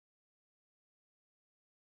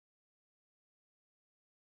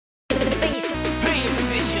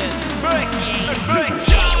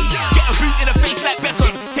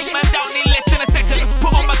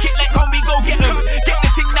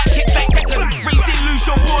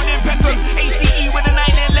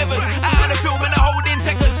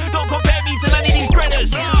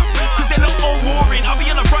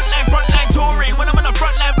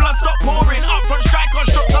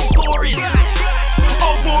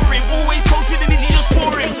him. Always posted and is he just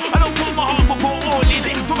for him? I don't put my heart for poor or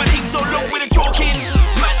living. For my team so long with the talking.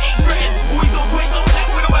 Man ain't threatened, always on point, don't lack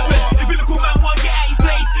with a weapon. If you look cool man won't get out his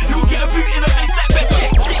place, he will get a boot in the face like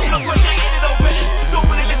Beckham. Straight to the point, ain't in no balance. Don't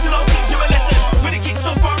wanna listen, I'll teach you a lesson. When it kicks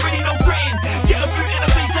off, already no threaten. Get a boot in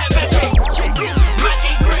the face like Beckham. Man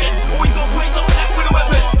ain't threatened, always on point, don't lack with a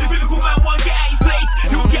weapon. If you look cool man won't get out his place,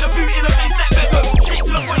 he will get a boot in the face like Beckham. Straight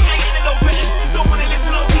to the point, ain't in no balance. Don't wanna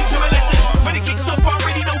listen, I'll teach you a lesson. When it kicks off,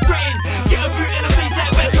 already no threaten. Get a boot in the face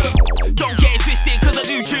like Beckham. Don't get it twisted, cause I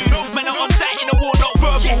do tunes. Man, I'm on site in the war, not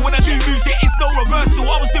verbal. When I do moves, there is no reversal.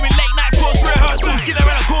 I was doing late night force rehearsal. Skin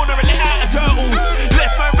around a corner and let out a turtle.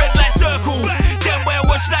 Left my red light circle. Then where I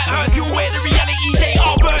watch like Hercule, where the reality day